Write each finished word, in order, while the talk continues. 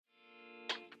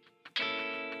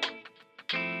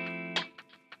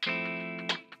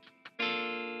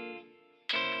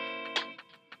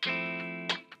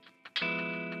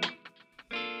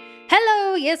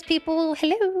yes, people.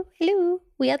 Hello, hello.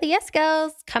 We are the Yes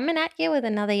Girls coming at you with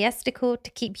another Yesticle to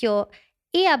keep your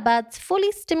earbuds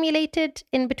fully stimulated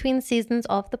in between seasons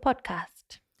of the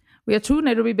podcast. We are two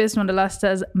Nairobi-based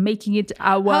Wanderlusters making it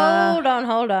our...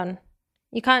 Hold on.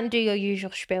 You can't do your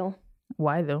usual spiel.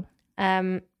 Why though?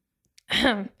 We're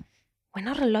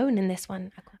not alone in this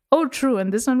one. Oh, true.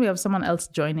 And this one we have someone else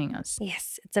joining us.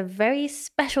 Yes, it's a very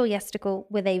special Yesticle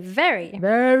with a very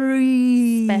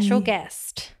special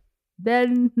guest.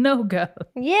 Then no, girl.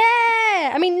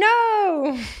 Yeah,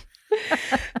 no.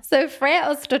 So Freyja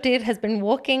Oddsdottir has been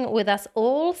walking with us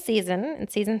all season, in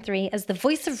season 3, as the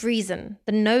voice of reason,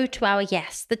 the no to our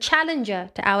yes, the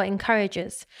challenger to our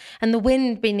encouragers, and the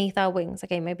wind beneath our wings.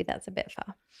 Okay, maybe that's a bit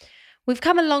far. We've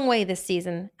come a long way this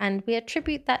season, and we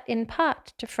attribute that in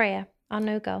part to Freyja, our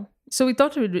no girl. So we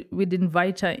thought we'd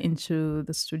invite her into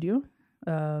the studio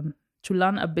to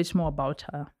learn a bit more about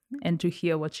her and to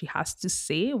hear what she has to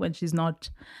say when she's not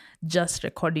just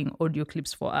recording audio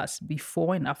clips for us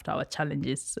before and after our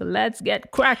challenges. So let's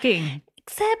get cracking.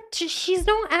 Except she's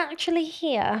not actually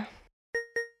here.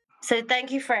 So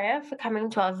thank you, Freyja, for coming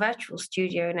to our virtual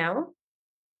studio now.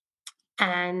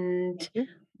 And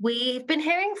we've been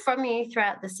hearing from you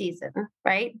throughout the season,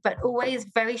 right? But always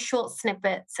very short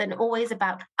snippets and always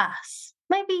about us.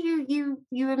 Maybe you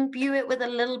imbue it with a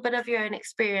little bit of your own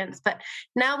experience, but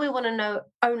now we want to know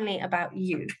only about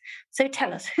you. So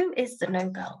tell us, who is the no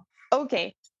girl?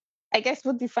 Okay, I guess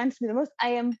what defines me the most,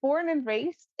 I am born and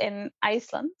raised in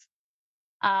Iceland.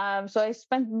 So I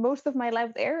spent most of my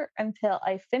life there until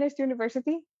I finished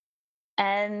university.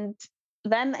 And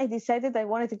then I decided I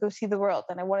wanted to go see the world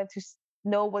and I wanted to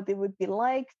know what it would be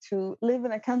like to live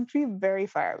in a country very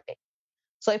far away.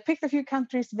 So I picked a few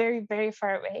countries very, very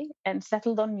far away and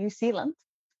settled on New Zealand.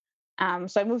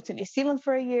 So I moved to New Zealand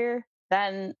for a year.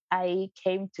 Then I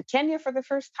came to Kenya for the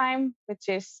first time, which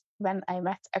is when I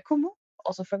met Akumu,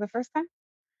 also for the first time.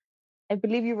 I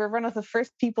believe you were one of the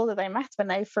first people that I met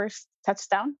when I first touched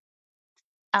down.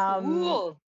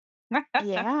 Cool.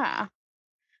 Yeah.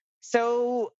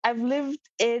 So I've lived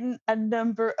in a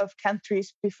number of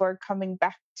countries before coming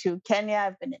back to Kenya.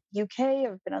 I've been in UK.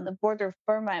 I've been on the border of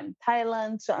Burma and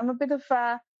Thailand. So I'm a bit of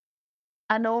a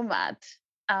nomad.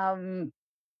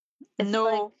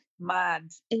 Nomad.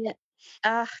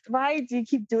 Yeah. Why do you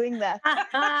keep doing that?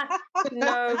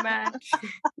 Nomad.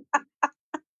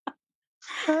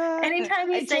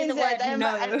 Anytime you say the word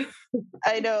no.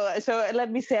 I know. So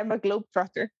let me say I'm a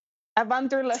globetrotter. A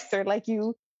wanderluster, like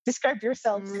you describe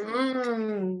yourself.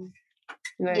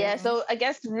 Yeah, so I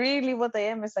guess really what I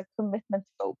am is a commitment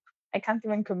phobe. I can't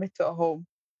even commit to a home.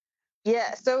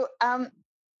 Yeah, so I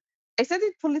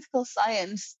studied political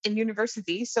science in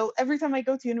university. So every time I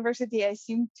go to university, I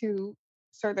seem to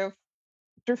sort of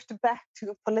drift back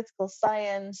to political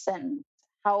science and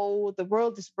how the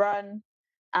world is run.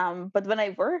 But when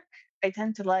I work, I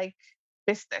tend to like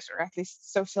business, or at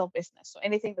least social business. So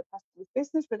anything that has to do with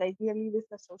business, but ideally with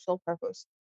a social purpose.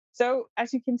 So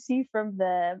as you can see from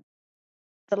the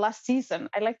last season,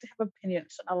 I like to have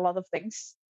opinions on a lot of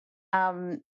things.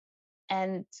 And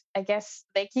I guess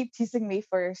they keep teasing me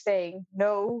for saying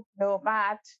no,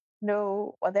 Matt,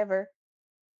 no, whatever.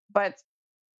 But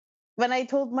when I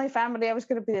told my family I was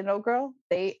going to be the no girl,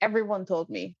 everyone told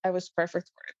me I was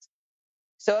perfect for it.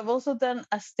 So I've also done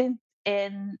a stint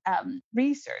in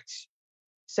research.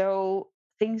 So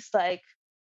things like,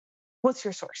 what's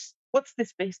your source? What's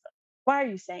this based on? Why are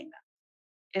you saying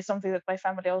that? Is something that my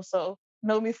family also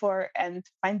know me for and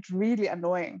find really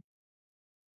annoying.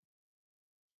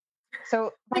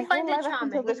 So my whole life up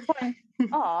until this point,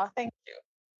 thank you.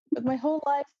 But my whole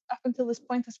life up until this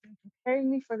point has been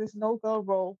preparing me for this no girl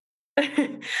role.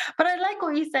 But I like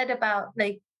what you said about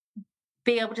like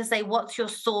being able to say, what's your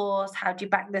source? How do you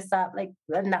back this up? Like,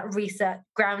 and that research,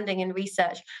 grounding in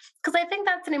research. Because I think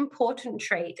that's an important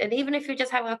trait. And even if you're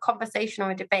just having a conversation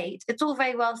or a debate, it's all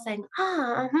very well saying,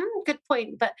 good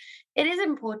point. But it is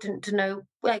important to know,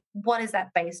 like, what is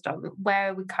that based on? Where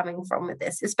are we coming from with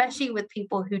this? Especially with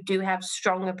people who do have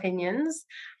strong opinions.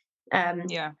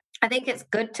 I think it's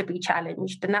good to be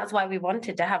challenged. And that's why we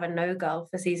wanted to have a no girl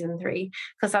for season 3.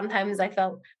 Because sometimes I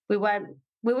felt we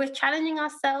were challenging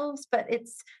ourselves, but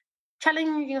it's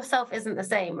challenging yourself isn't the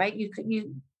same, right?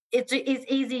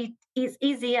 It's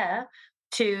easier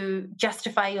to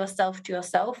justify yourself to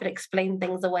yourself and explain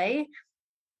things away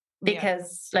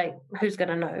because like, who's going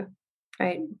to know,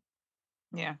 right?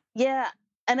 Yeah.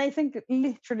 And I think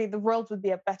literally the world would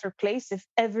be a better place if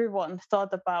everyone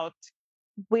thought about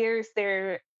where's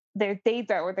their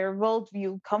data or their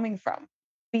worldview coming from,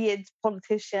 be it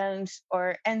politicians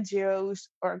or NGOs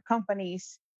or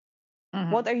companies.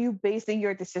 What are you basing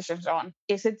your decisions on?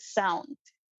 Is it sound?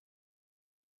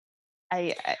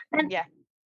 And Yeah.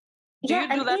 Do yeah, you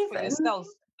do and that for even yourself,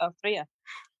 Freyja,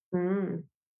 Mm.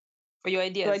 for your Do I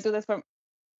ideas? do that for?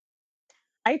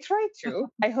 I try to.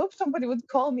 I hope somebody would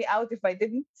call me out if I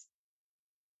didn't.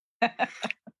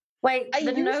 wait, I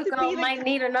the used no to girl be the might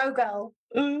need a no girl.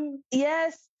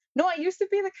 yes. No, I used to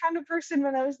be the kind of person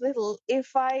when I was little.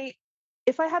 If I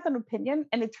had an opinion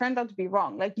and it turned out to be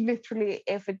wrong, like literally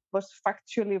if it was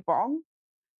factually wrong,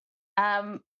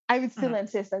 I would still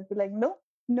insist. I'd be like, no,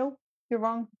 you're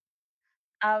wrong.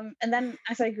 And then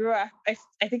as I grew up, I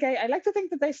think I like to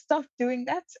think that I stopped doing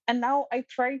that. And now I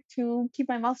try to keep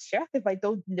my mouth shut if I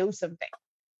don't know something.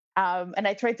 And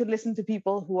I try to listen to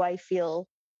people who I feel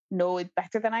know it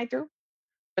better than I do.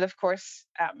 But of course,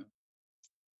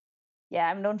 yeah,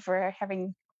 I'm known for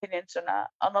having opinions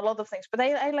on a lot of things. But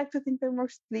I like to think they're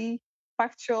mostly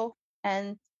factual.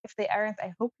 And if they aren't,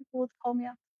 I hope people would call me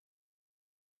up.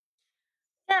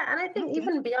 Yeah, and I think Okay.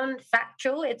 even beyond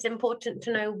factual, it's important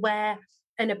to know where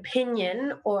an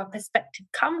opinion or a perspective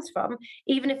comes from,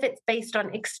 even if it's based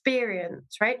on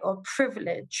experience, right? Or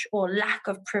privilege or lack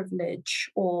of privilege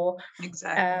or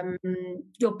Exactly.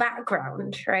 your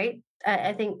background, right?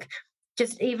 I think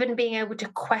just even being able to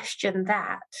question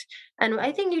that. And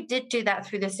I think you did do that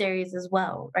through the series as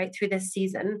well, right? Through this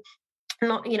season.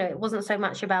 Not, it wasn't so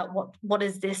much about what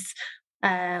is this,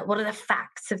 what are the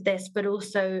facts of this, but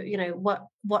also,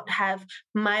 what have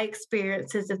my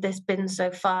experiences of this been so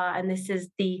far, and this is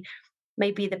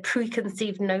maybe the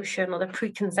preconceived notion or the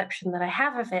preconception that I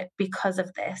have of it because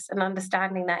of this, and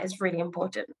understanding that is really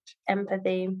important.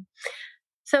 Empathy.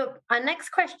 So our next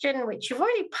question, which you've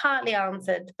already partly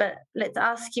answered, but let's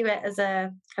ask you it as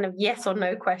a kind of yes or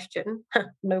no question.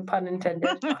 No pun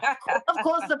intended. Of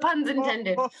course, the pun's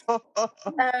intended.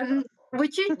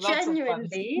 Would you Lots of fun.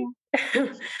 genuinely,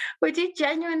 would you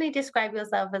genuinely describe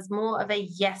yourself as more of a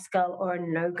yes girl or a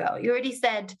no girl? You already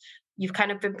said you've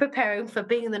kind of been preparing for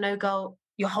being the no girl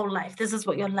your whole life. This is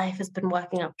what your life has been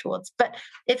working up towards. But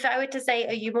if I were to say,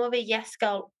 are you more of a yes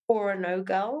girl or a no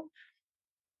girl?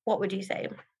 What would you say?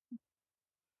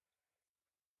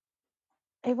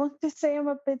 I want to say I'm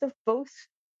a bit of both,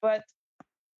 but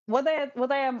what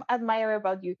I admire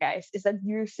about you guys is that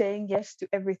you're saying yes to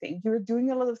everything. You're doing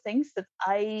a lot of things that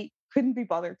I couldn't be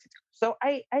bothered to do. So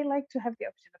I like to have the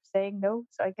option of saying no.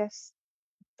 So I guess,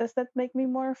 does that make me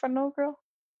more of a no girl?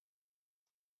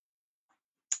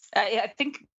 I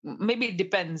think maybe it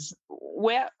depends.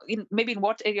 Maybe in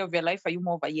what area of your life are you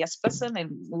more of a yes person,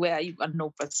 and where are you a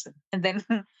no person? And then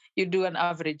you do an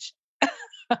average.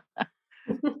 I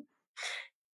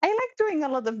like doing a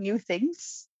lot of new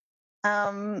things.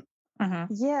 Yeah,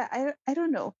 I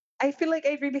don't know. I feel like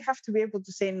I really have to be able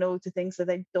to say no to things that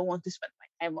I don't want to spend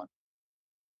my time on.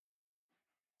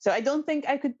 So I don't think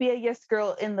I could be a yes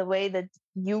girl in the way that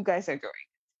you guys are doing.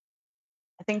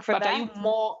 I think for But that,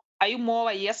 are you more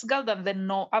a yes girl than the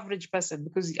no average person?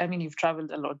 Because I mean, you've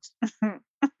traveled a lot. That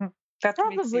makes you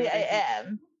probably I really.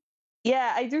 am.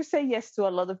 Yeah, I do say yes to a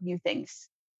lot of new things.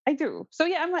 I do. So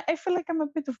yeah, I feel like I'm a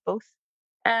bit of both.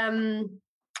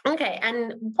 Okay,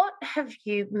 and what have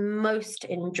you most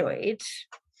enjoyed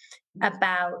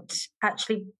about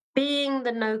actually being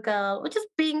the no girl, or just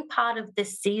being part of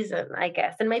this season, I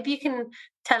guess? And maybe you can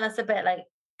tell us a bit, like,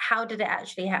 how did it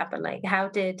actually happen? Like, how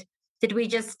did we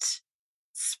just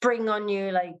spring on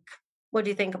you? Like, what do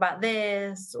you think about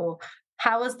this? Or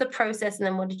how was the process? And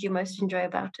then what did you most enjoy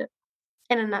about it,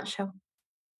 in a nutshell?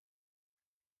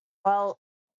 Well,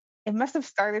 it must have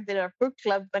started in our book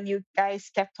club when you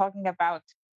guys kept talking about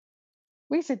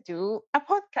we should do a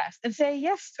podcast and say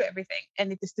yes to everything.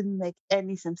 And it just didn't make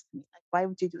any sense to me. Like, why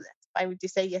would you do that? Why would you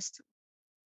say yes to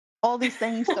all these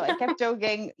things? So I kept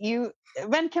joking,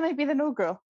 when can I be the no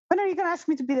girl? When are you gonna ask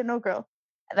me to be the no girl?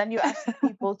 And then you asked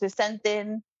people to send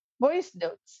in voice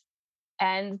notes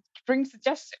and bring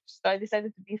suggestions. So I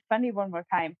decided to be funny one more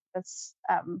time. That's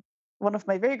one of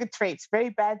my very good traits,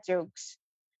 very bad jokes.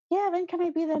 Yeah, when can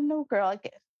I be the no girl?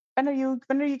 Like, when are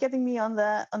you getting me on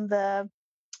the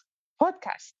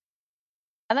podcast?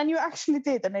 And then you actually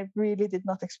did, and I really did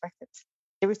not expect it.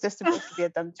 It was just supposed to be a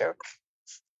dumb joke.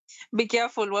 Be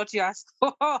careful what you ask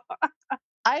for.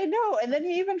 I know, and then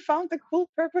you even found a cool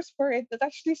purpose for it that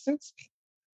actually suits me.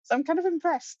 So I'm kind of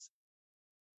impressed.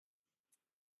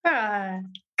 Ah,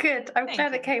 good. I'm Thank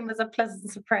glad you. it came as a pleasant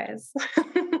surprise.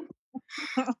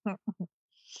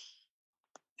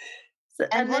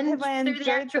 And what then have I through the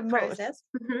enjoyed actual the most? process.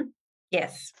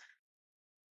 Yes.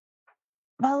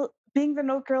 Well, being the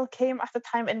no girl came at a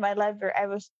time in my life where I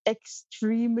was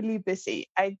extremely busy.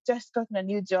 I just gotten a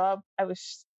new job. I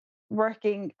was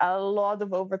working a lot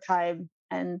of overtime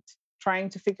and trying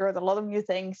to figure out a lot of new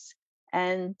things.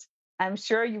 And I'm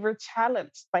sure you were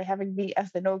challenged by having me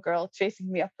as the no girl,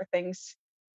 chasing me up for things,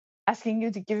 asking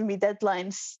you to give me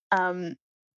deadlines.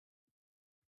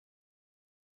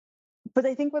 But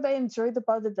I think what I enjoyed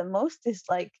about it the most is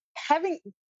like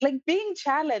being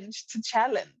challenged to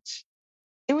challenge.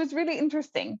 It was really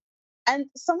interesting. And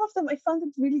some of them I found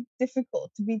it really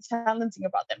difficult to be challenging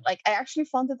about them. Like I actually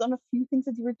found it on a few things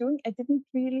that you were doing, I didn't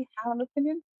really have an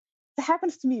opinion. That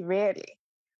happens to me rarely.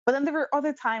 But then there were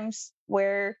other times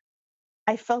where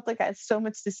I felt like I had so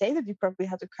much to say that you probably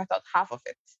had to cut out half of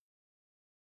it.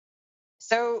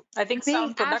 So I think being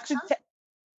sound production.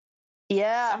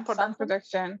 Sound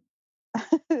production.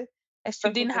 I You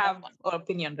struggled didn't with that have one. an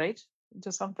opinion, right?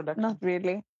 Just sound production. Not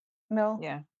really. No.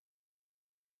 Yeah.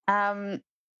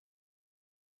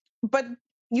 But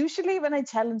usually when I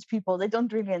challenge people, they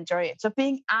don't really enjoy it. So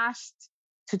being asked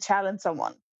to challenge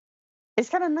someone is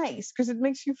kind of nice because it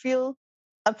makes you feel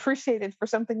appreciated for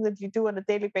something that you do on a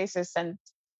daily basis. And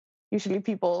usually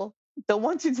people don't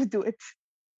want you to do it.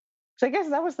 So I guess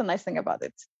that was the nice thing about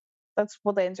it. That's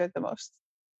what I enjoyed the most.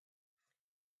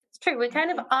 It's true. We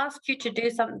kind of asked you to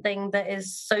do something that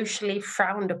is socially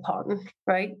frowned upon,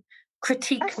 right?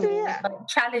 Critique Actually, me, yeah. like,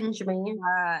 challenge me.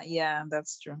 Yeah,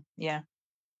 that's true. Yeah.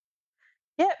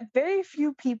 Yeah, very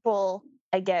few people,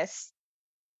 I guess,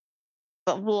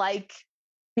 like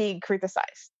being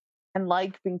criticized and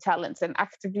like being challenged and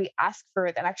actively ask for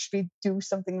it and actually do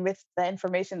something with the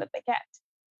information that they get.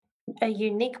 A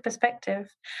unique perspective.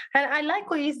 And I like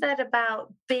what you said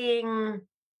about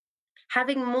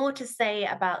having more to say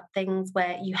about things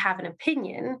where you have an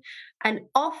opinion. And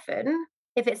often,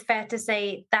 if it's fair to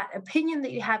say, that opinion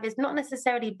that you have is not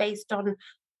necessarily based on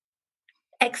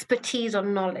expertise or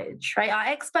knowledge, right? Our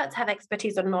experts have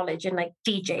expertise or knowledge in like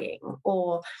DJing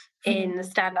or in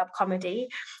stand-up comedy.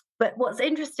 But what's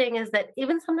interesting is that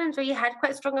even sometimes where you had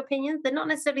quite strong opinions, they're not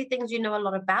necessarily things you know a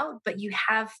lot about, but you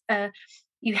have an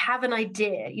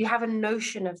idea, you have a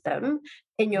notion of them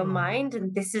in your mind,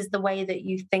 and this is the way that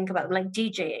you think about them, like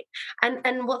DJing.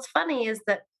 And what's funny is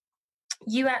that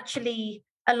you actually,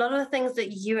 a lot of the things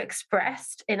that you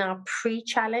expressed in our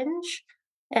pre-challenge,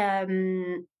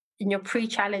 in your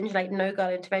pre-challenge, like no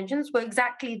girl interventions, were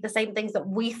exactly the same things that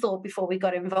we thought before we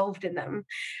got involved in them.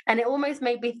 And it almost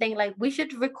made me think like we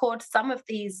should record some of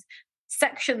these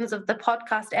sections of the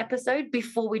podcast episode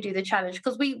before we do the challenge,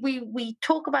 because we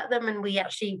talk about them and we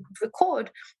actually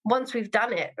record once we've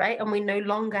done it, right? And we no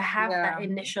longer have that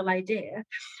initial idea.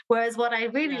 Whereas what I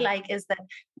really like is that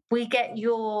we get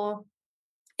your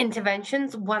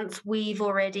interventions once we've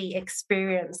already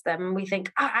experienced them, and we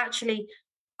think, actually,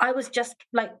 I was just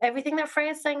like everything that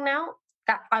Freyja's saying now,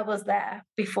 that I was there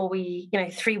before we,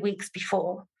 3 weeks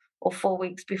before or 4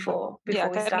 weeks before we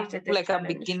started this like challenge.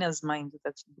 a beginner's mind.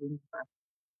 That's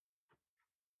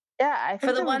Yeah, I think for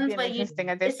the that would ones be an where you, interesting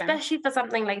addition. especially for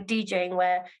something like DJing,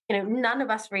 where none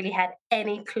of us really had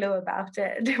any clue about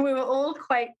it. We were all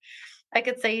quite, I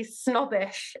could say,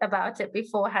 snobbish about it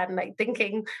beforehand, like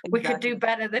thinking we could do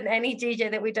better than any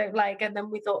DJ that we don't like. And then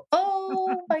we thought,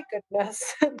 oh my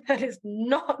goodness, that is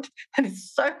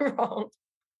so wrong.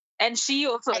 And she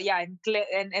also, and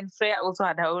Freyja also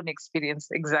had her own experience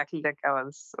exactly like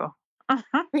ours. So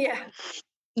yeah.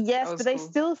 Yes, but cool. I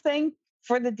still think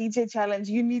for the DJ challenge,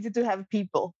 you needed to have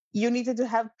people. You needed to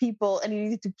have people and you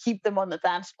needed to keep them on the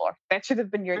dance floor. That should have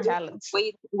been your challenge.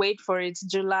 Wait for it. It's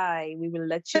July. We will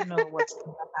let you know what's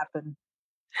going to happen.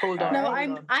 Hold on. No, I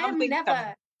am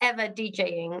never, ever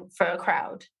DJing for a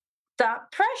crowd.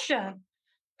 That pressure.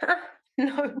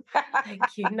 No, thank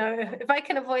you. No, if I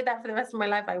can avoid that for the rest of my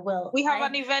life, I will. We have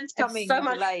an event coming in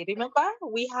July. Remember?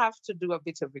 We have to do a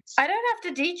bit of it. I don't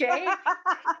have to DJ.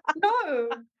 No,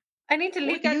 I need to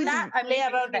leave that. I play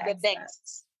around with the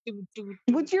decks.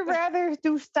 Would you rather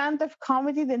do stand-up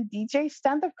comedy than DJ?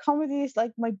 Stand-up comedy is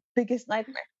like my biggest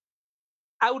nightmare.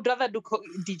 I would rather do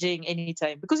DJing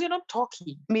anytime because you're not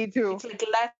talking. Me too. It's like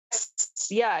less,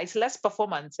 it's less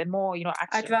performance and more, action.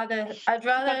 I'd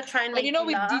rather try and make you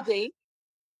with laugh. DJing,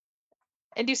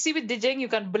 and you see with DJing, you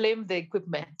can blame the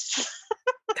equipment.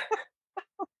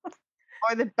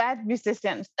 Or the bad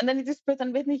musicians. And then you just put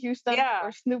on Whitney Houston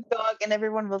or Snoop Dogg and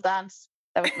everyone will dance.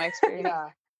 That was my experience.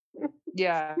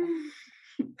 Yeah.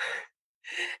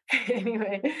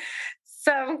 Anyway,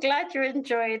 so I'm glad you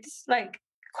enjoyed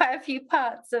quite a few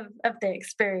parts of the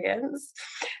experience.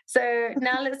 So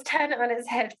now let's turn it on its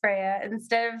head, Freyja.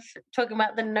 Instead of talking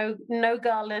about the no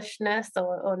girlishness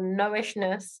or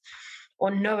no-ishness or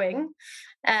knowing,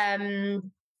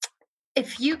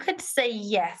 if you could say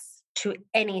yes to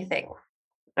anything,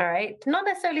 all right, not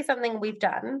necessarily something we've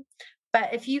done,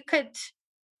 but if you could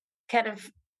kind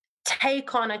of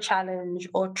take on a challenge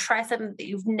or try something that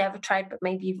you've never tried, but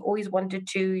maybe you've always wanted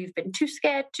to, you've been too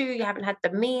scared to, you haven't had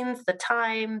the means, the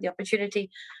time, the opportunity,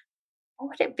 what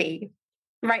would it be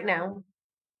right now?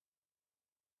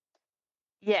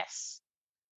 Yes,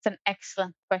 it's an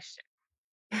excellent question.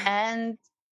 And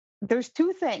there's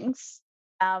two things.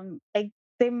 Like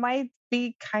they might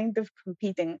be kind of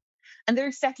competing, and they're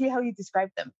exactly how you describe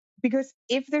them. Because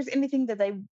if there's anything that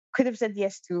I could have said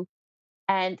yes to,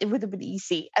 and it would have been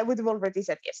easy, I would have already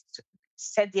said yes to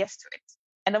it.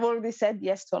 And I've already said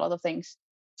yes to a lot of things.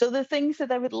 So the things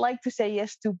that I would like to say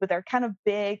yes to, but are kind of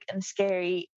big and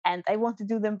scary, and I want to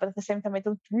do them, but at the same time I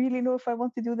don't really know if I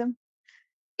want to do them,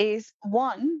 is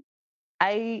one,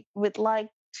 I would like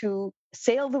to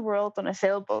sail the world on a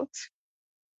sailboat,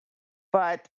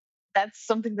 but that's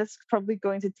something that's probably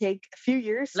going to take a few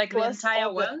years. Like the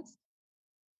entire world?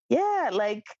 Yeah,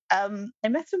 like I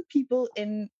met some people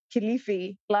in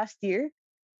Kilifi last year,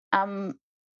 and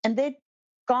they'd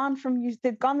gone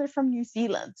there from New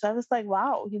Zealand. So I was like,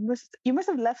 wow, you must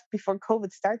have left before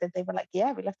COVID started. They were like,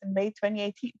 yeah, we left in May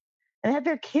 2018, and they had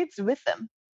their kids with them.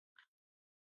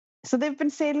 So they've been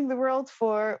sailing the world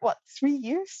for what, 3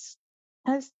 years?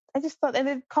 And I just thought, and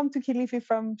they'd come to Kilifi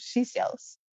from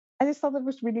Seychelles. I just thought that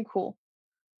was really cool.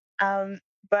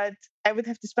 But I would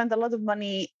have to spend a lot of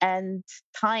money and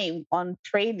time on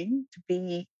training to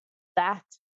be that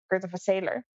good of a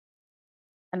sailor.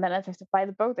 And then I'd have to buy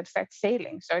the boat and start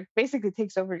sailing. So it basically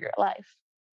takes over your life.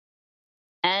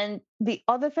 And the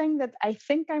other thing that I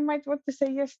think I might want to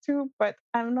say yes to, but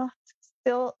I'm not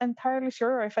still entirely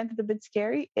sure, or I find it a bit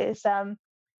scary, is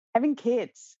having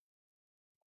kids.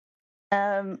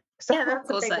 Yeah, that's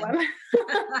a big one.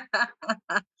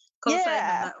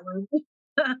 Yeah.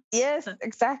 Yes,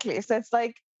 exactly. So it's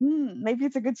like, maybe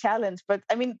it's a good challenge. But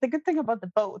I mean, the good thing about the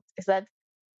boat is that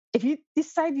if you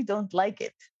decide you don't like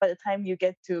it by the time you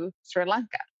get to Sri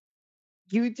Lanka,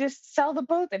 you just sell the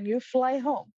boat and you fly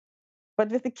home. But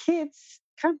with the kids,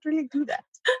 can't really do that.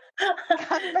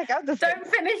 Can't back out of Don't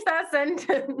finish that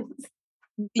sentence.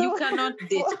 You cannot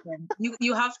date them.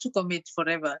 You have to commit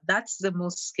forever. That's the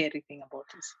most scary thing about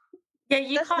it. Yeah,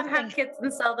 you can't have kids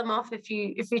and sell them off if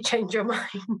you change your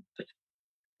mind.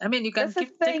 I mean, you can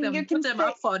take them, put them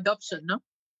up for adoption, no?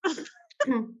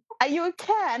 You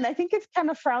can. I think it's kind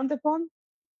of frowned upon.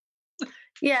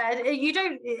 Yeah, you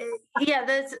don't. Yeah,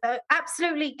 there's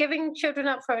absolutely giving children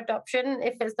up for adoption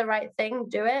if it's the right thing,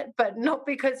 do it, but not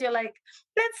because you're like,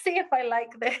 let's see if I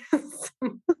like this.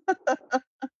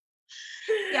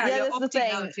 You're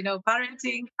opting out.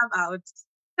 Parenting, I'm out.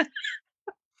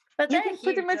 But you can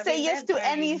pretty much say yes to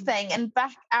anything and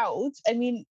back out. I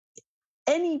mean,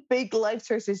 any big life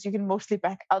choices you can mostly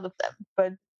back out of them,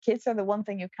 but kids are the one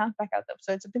thing you can't back out of.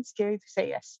 So it's a bit scary to say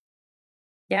yes.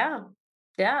 Yeah.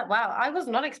 Yeah, wow. I was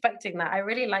not expecting that. I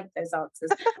really like those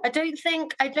answers. I don't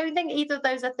think either of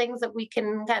those are things that we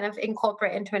can kind of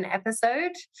incorporate into an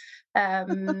episode.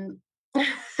 Saying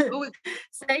yes to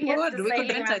sailing around the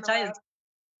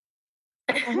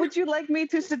world. Would you like me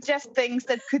to suggest things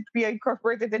that could be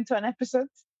incorporated into an episode?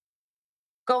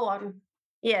 Go on.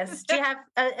 Yes. Do you have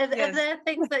are there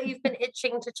things that you've been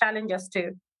itching to challenge us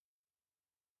to?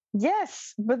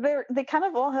 Yes, but they kind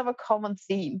of all have a common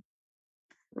theme.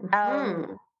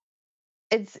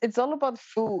 It's all about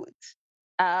food.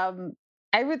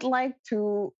 I would like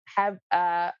to have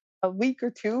a week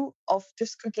or two of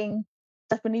just cooking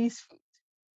Japanese food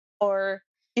or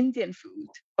Indian food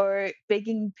or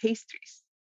baking pastries.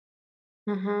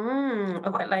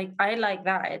 Okay, I like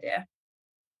that idea.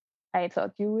 I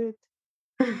thought you would.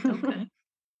 Okay.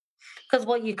 Because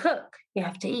what you cook, you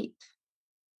have to eat.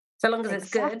 So long as it's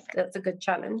good, that's a good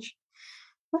challenge.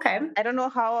 Okay. I don't know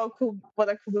what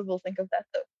Akubu will think of that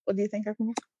though. What do you think,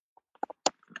 Akubu?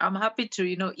 I'm happy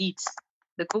to, eat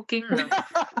the cooking. No.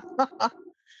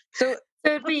 So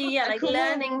it'd be like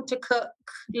learning to cook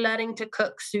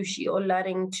sushi or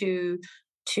learning to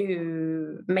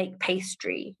make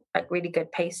pastry, like really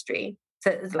good pastry. So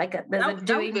it's like there's a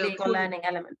doing or learning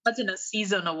element. Imagine a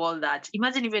season of all that.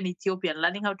 Imagine even Ethiopian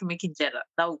learning how to make injera.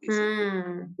 That would be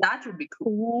that would be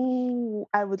cool. Ooh,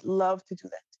 I would love to do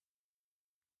that.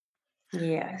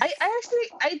 Yes.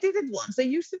 I did it once. I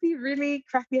used to be really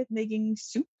crappy at making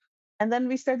soup. And then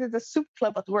we started a soup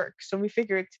club at work. So we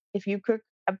figured if you cook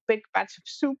a big batch of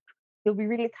soup, you'll be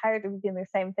really tired of eating the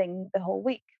same thing the whole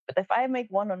week. But if I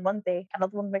make one on Monday,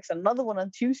 another one makes another one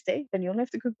on Tuesday, then you only have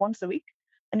to cook once a week.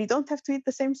 And you don't have to eat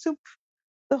the same soup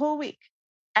the whole week.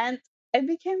 And I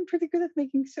became pretty good at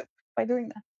making soup by doing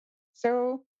that.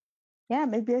 So yeah,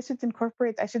 maybe I should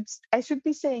incorporate. I should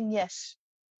be saying yes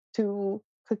to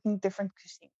cooking different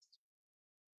cuisines.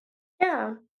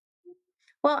 Yeah.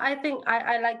 Well, I think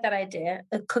I like that idea.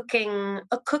 A cooking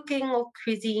or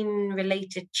cuisine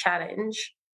related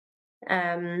challenge.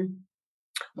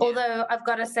 Although I've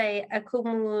got to say,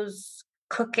 Akumu's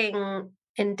cooking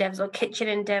endeavors or kitchen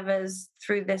endeavors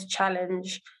through this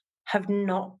challenge have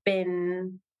not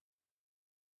been.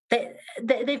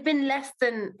 They've been less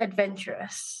than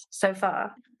adventurous so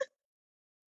far.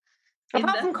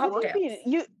 Apart from cocktails.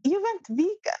 You went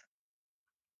vegan.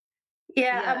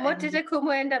 Yeah, and what did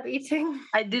Akumu end up eating?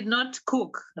 I did not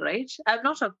cook, right? I'm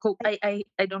not a cook. I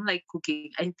don't like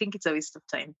cooking. I think it's a waste of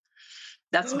time.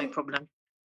 That's my problem.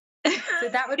 So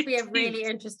that would be a really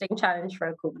interesting challenge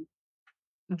for Akumu.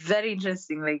 Very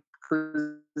interesting, like,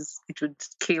 because it would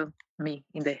kill me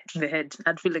in the head.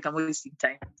 I'd feel like I'm wasting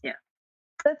time. Yeah.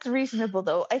 That's reasonable,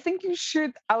 though. I think you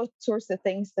should outsource the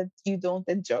things that you don't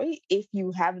enjoy if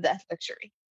you have that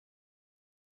luxury.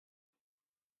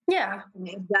 Yeah,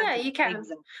 exactly. Yeah, you can.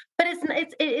 Exactly. But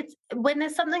it's when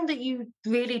there's something that you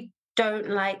really don't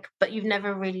like, but you've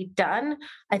never really done.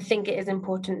 I think it is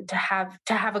important to have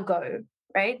a go,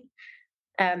 right?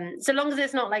 So long as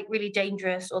it's not like really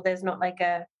dangerous or there's not like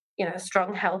a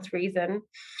strong health reason.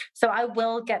 So I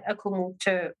will get Akumu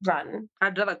to run.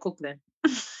 I'd rather cook then.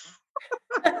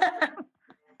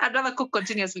 I'd rather cook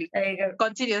continuously. There you go.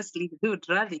 Continuously, dude,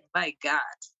 running. My God.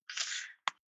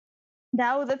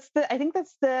 Now I think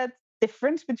that's the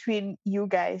difference between you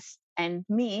guys and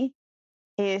me.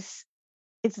 Is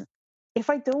it's if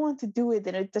I don't want to do it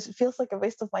and it just feels like a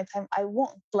waste of my time, I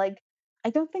won't. Like, I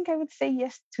don't think I would say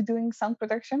yes to doing sound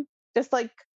production. Just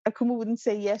like Akumu wouldn't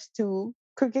say yes to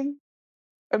cooking,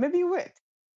 or maybe you would.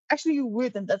 Actually, you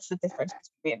would, and that's the difference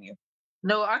between me and you.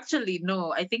 No, actually,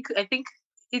 no. I think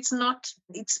it's not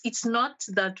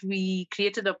that we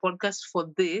created a podcast for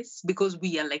this because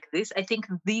we are like this. I think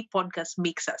the podcast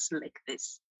makes us like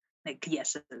this. Like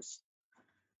yeses.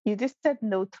 You just said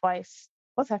no twice.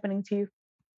 What's happening to you?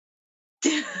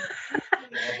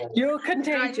 You're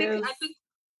contagious.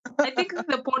 I think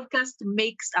the podcast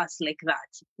makes us like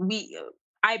that.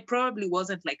 I probably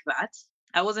wasn't like that.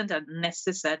 I wasn't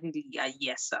necessarily a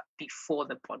yeser before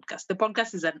the podcast. The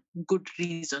podcast is a good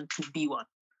reason to be one.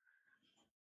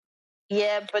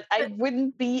 Yeah, but I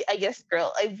wouldn't be a yes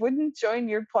girl. I wouldn't join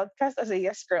your podcast as a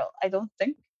yes girl, I don't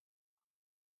think.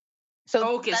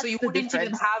 So so you wouldn't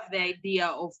even have the idea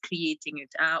of creating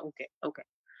it. Okay.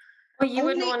 Well, you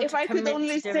wouldn't want to commit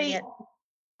to doing it.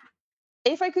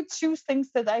 If I could choose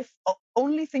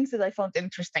only things that I found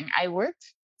interesting, I would.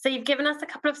 So you've given us a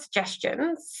couple of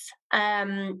suggestions.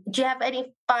 Do you have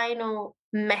any final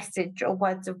message or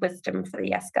words of wisdom for the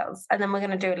Yes Girls? And then we're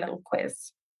going to do a little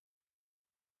quiz.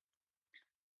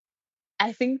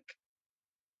 I think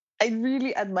I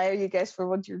really admire you guys for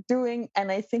what you're doing,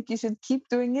 and I think you should keep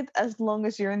doing it as long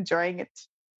as you're enjoying it.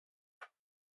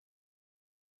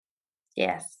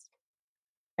 Yes,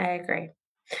 I agree.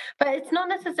 But it's not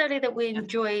necessarily that we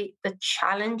enjoy the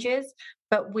challenges,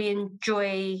 but we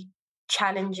enjoy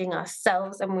challenging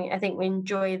ourselves, and I think we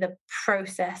enjoy the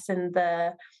process and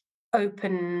the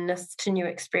openness to new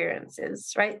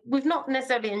experiences, right? We've not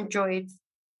necessarily enjoyed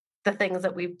the things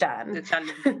that we've done. The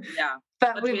challenge, yeah.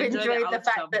 but we've enjoyed the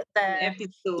fact that the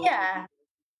episode. Yeah.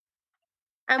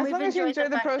 And as long as you enjoy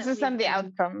the process and the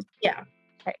outcome. Yeah.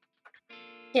 Right.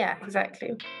 Yeah,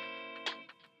 exactly.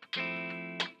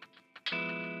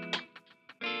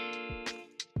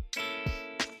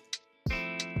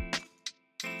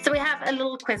 So we have a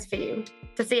little quiz for you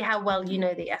to see how well you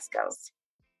know the Yes Girls.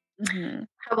 Mm-hmm.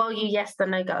 How well you yes the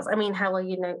no girls. I mean, how well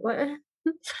you know.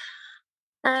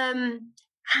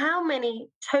 How many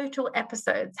total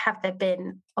episodes have there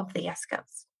been of the Yes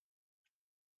Girls?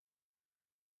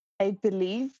 I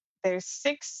believe there's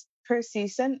 6 per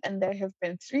season, and there have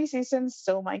been 3 seasons,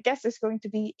 so my guess is going to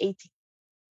be 18.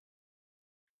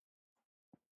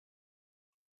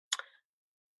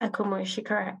 Akumu, is she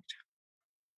correct?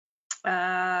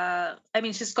 I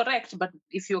mean, she's correct, but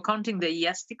if you're counting the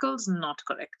Yesticles, not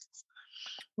correct.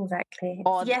 Exactly.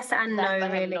 Yes and no,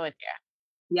 really. No idea.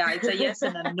 Yeah, it's a yes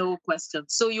and a no question.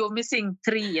 So you're missing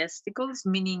 3 Yesticles,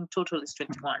 meaning total is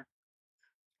 21.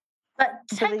 But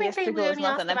technically, we only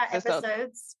asked about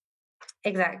episodes.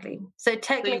 Exactly. So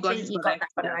technically, you got that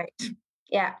one right.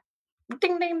 Yeah.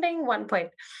 Ding, ding, ding. 1 point.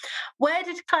 Where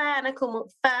did Claire and Akumu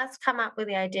first come up with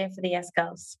the idea for the Yes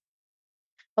Girls?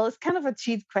 Well, it's kind of a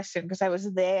cheat question because I was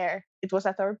there. It was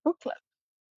at our book club.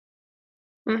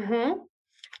 Mm-hmm.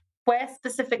 Where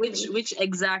specifically? Which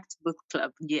exact book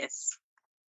club? Yes.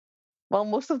 Well,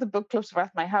 most of the book clubs were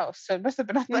at my house, so it must have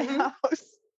been at my house.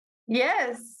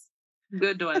 Yes.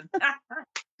 Good one.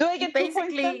 Do I get 2 points?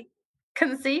 Basically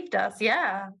conceived us,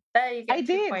 yeah. There you go. I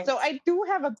did. So I do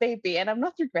have a baby, and I'm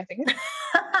not regretting it.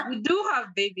 We do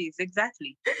have babies,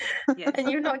 exactly. Yes. And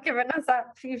you've not given us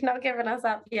up. You've not given us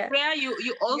up yet. Freya,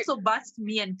 you also batched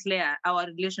me and Claire, our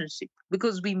relationship,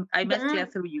 because I met Claire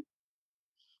through you.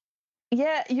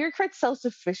 Yeah, you're quite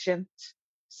self-sufficient.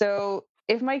 So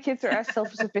if my kids are as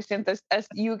self-sufficient as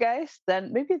you guys,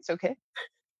 then maybe it's okay.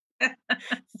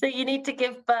 So you need to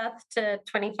give birth to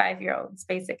 25-year-olds,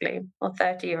 basically, or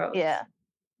 30-year-olds. Yeah.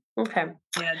 Okay.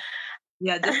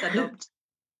 Yeah, just adopt.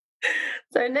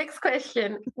 So next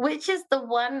question. Which is the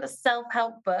one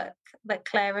self-help book that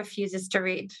Claire refuses to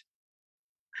read?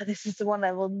 This is the one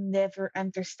I will never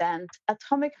understand.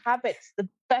 Atomic Habits, the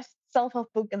best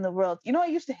self-help book in the world. I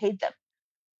used to hate them.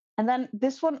 And then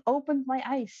this one opened my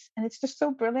eyes. And it's just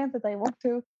so brilliant that I want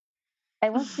to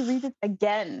read it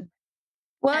again.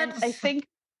 What? And I think,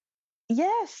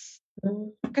 yes,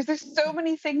 because there's so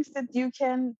many things that you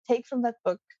can take from that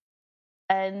book.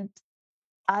 And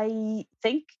I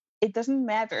think it doesn't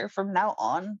matter from now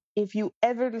on if you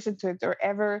ever listen to it or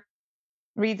ever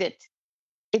read it.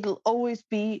 It'll always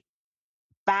be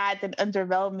bad and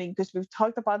underwhelming because we've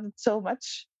talked about it so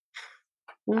much.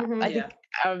 I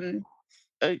think,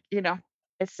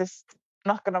 it's just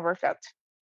not going to work out.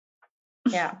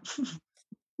 Yeah.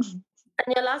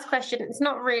 And your last question, it's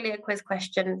not really a quiz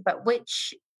question, but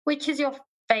which is your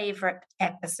favorite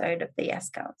episode of the Yes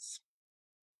Girls?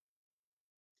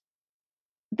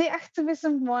 The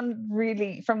activism one,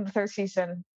 really, from the third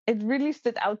season, it really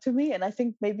stood out to me. And I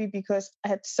think maybe because I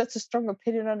had such a strong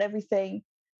opinion on everything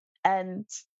and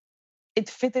it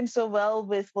fit in so well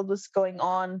with what was going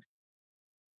on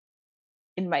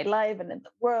in my life and in the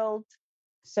world.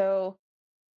 So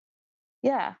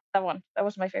yeah, that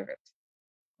was my favorite.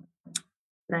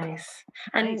 Nice.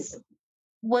 And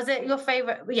was it your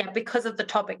favorite? Yeah, because of the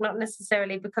topic, not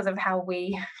necessarily because of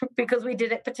because we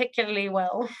did it particularly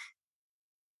well.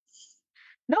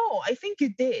 No, I think you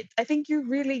did. I think you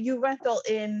went all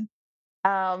in.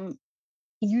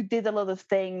 You did a lot of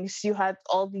things. You had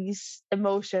all these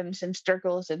emotions and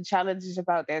struggles and challenges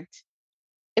about it.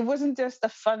 It wasn't just a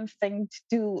fun thing to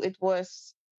do. It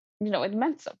was, it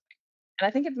meant something. And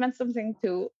I think it meant something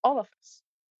to all of us.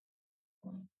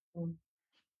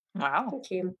 Wow.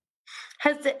 Thank you.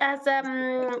 Has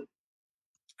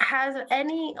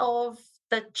any of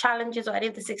the challenges or any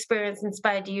of this experience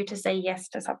inspired you to say yes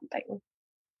to something?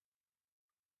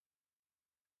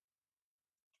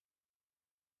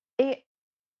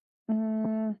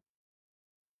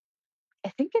 I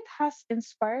think it has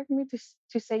inspired me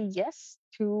to say yes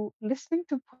to listening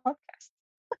to podcasts.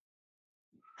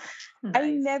 Nice.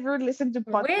 I never listen to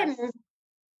podcasts. Win.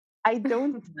 I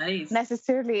don't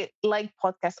necessarily like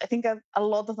podcasts. I think a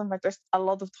lot of them are just a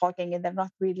lot of talking and they're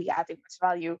not really adding much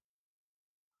value.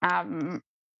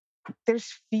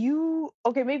 There's few,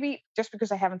 okay, maybe just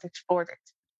because I haven't explored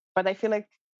it, but I feel like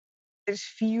there's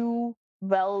few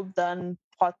well done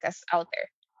podcasts out there.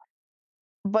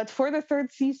 But for the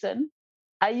third season,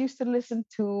 I used to listen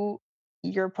to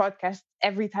your podcast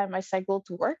every time I cycled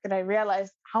to work, and I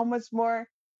realized how much more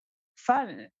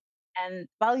fun and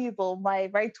valuable my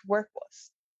ride to work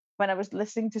was when I was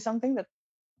listening to something that,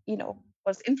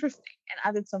 was interesting and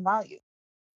added some value.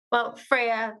 Well,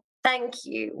 Freyja, thank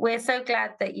you. We're so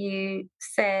glad that you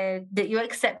said that you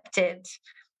accepted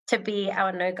to be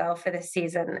our no girl for this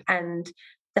season. And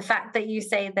the fact that you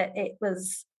say that it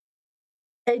was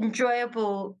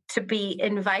enjoyable to be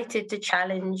invited to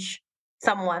challenge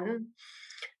someone.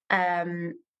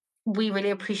 We really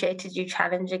appreciated you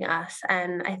challenging us.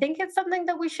 And I think it's something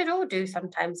that we should all do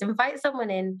sometimes. Invite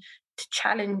someone in to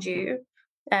challenge you.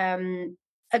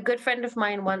 A good friend of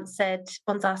mine once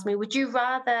asked me, would you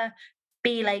rather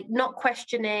be like not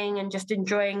questioning and just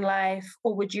enjoying life,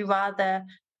 or would you rather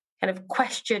kind of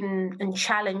question and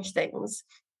challenge things?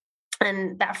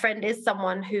 And that friend is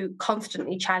someone who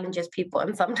constantly challenges people,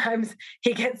 and sometimes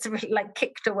he gets like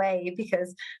kicked away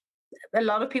because a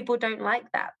lot of people don't like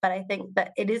that. But I think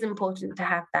that it is important to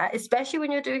have that, especially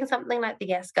when you're doing something like the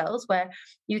Yes Girls, where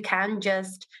you can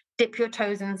just dip your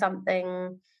toes in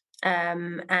something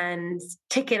and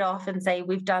tick it off and say,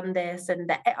 we've done this.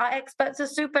 And our experts are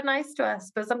super nice to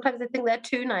us, but sometimes I think they're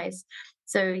too nice.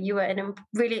 So you were a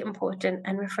really important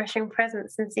and refreshing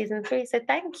presence in season 3. So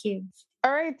thank you.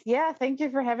 All right. Yeah. Thank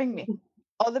you for having me.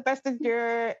 All the best in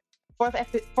your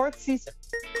fourth season.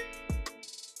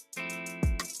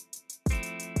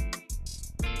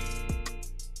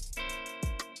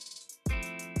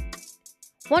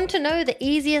 Want to know the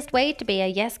easiest way to be a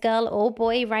yes girl or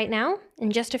boy right now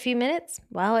in just a few minutes?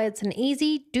 Well, it's an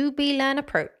easy do, be, learn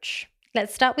approach.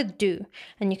 Let's start with do,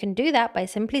 and you can do that by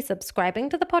simply subscribing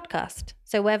to the podcast.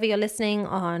 So whether you're listening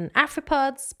on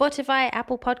AfriPods, Spotify,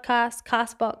 Apple Podcasts,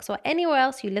 Castbox, or anywhere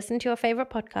else you listen to your favorite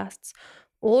podcasts,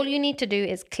 all you need to do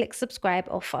is click subscribe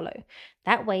or follow.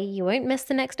 That way you won't miss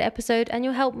the next episode and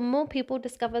you'll help more people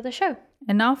discover the show.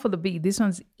 And now for the B. This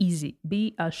one's easy.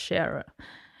 Be a sharer.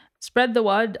 Spread the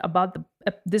word about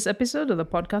this episode of the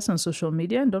podcast on social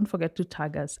media, and don't forget to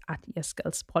tag us at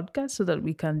Yesticle's podcast so that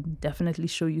we can definitely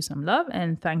show you some love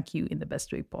and thank you in the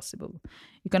best way possible.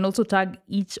 You can also tag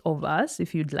each of us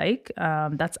if you'd like.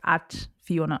 That's at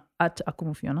Fiona, at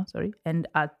Akumu Fiona, and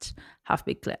at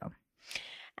Half-Baked Claire.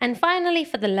 And finally,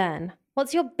 for the learn.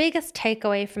 What's your biggest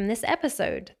takeaway from this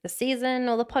episode, the season,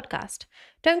 or the podcast?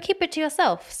 Don't keep it to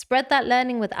yourself. Spread that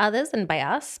learning with others and by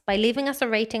us by leaving us a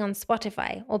rating on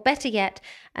Spotify, or better yet,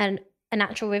 an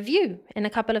actual review in a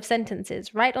couple of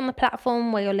sentences right on the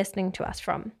platform where you're listening to us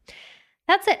from.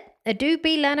 That's it. A do,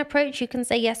 be, learn approach you can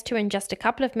say yes to in just a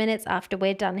couple of minutes after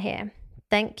we're done here.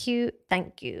 Thank you.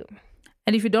 Thank you.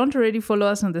 And if you don't already follow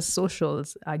us on the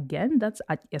socials, again, that's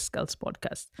at Yesticle's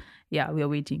podcast. Yeah, we are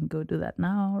waiting. Go do that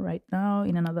now, right now,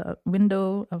 in another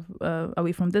window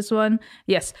away from this one.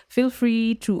 Yes, feel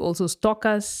free to also stalk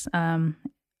us and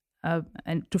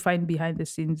to find behind the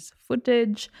scenes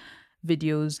footage,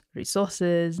 videos,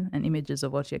 resources, and images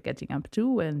of what you're getting up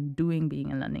to when doing,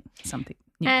 being, and learning something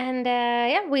new.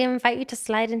 And we invite you to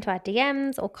slide into our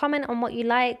DMs or comment on what you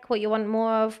like, what you want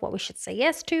more of, what we should say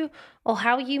yes to, or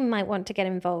how you might want to get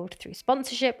involved through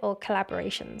sponsorship or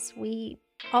collaborations. We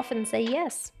often say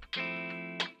yes.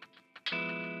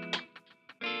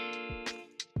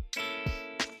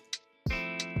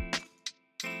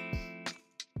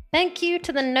 Thank you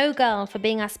to the No Girl for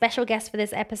being our special guest for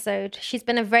this episode. She's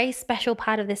been a very special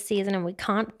part of this season and we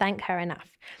can't thank her enough.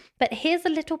 But here's a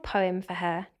little poem for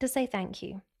her to say thank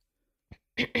you.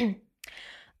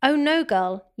 Oh no,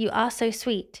 girl, you are so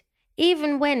sweet.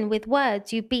 Even when with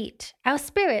words you beat our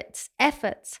spirits,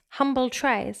 efforts, humble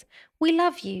tries, we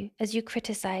love you as you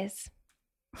criticize.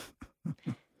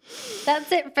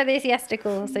 That's it for this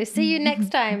Yesticle. So see you next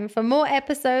time for more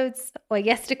episodes or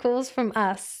Yesticles from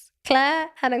us, Claire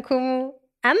and Akumu,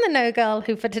 and the No Girl,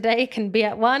 who for today can be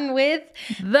at one with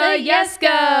the Yes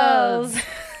Girls.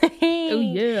 Oh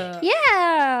yeah.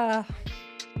 Yeah.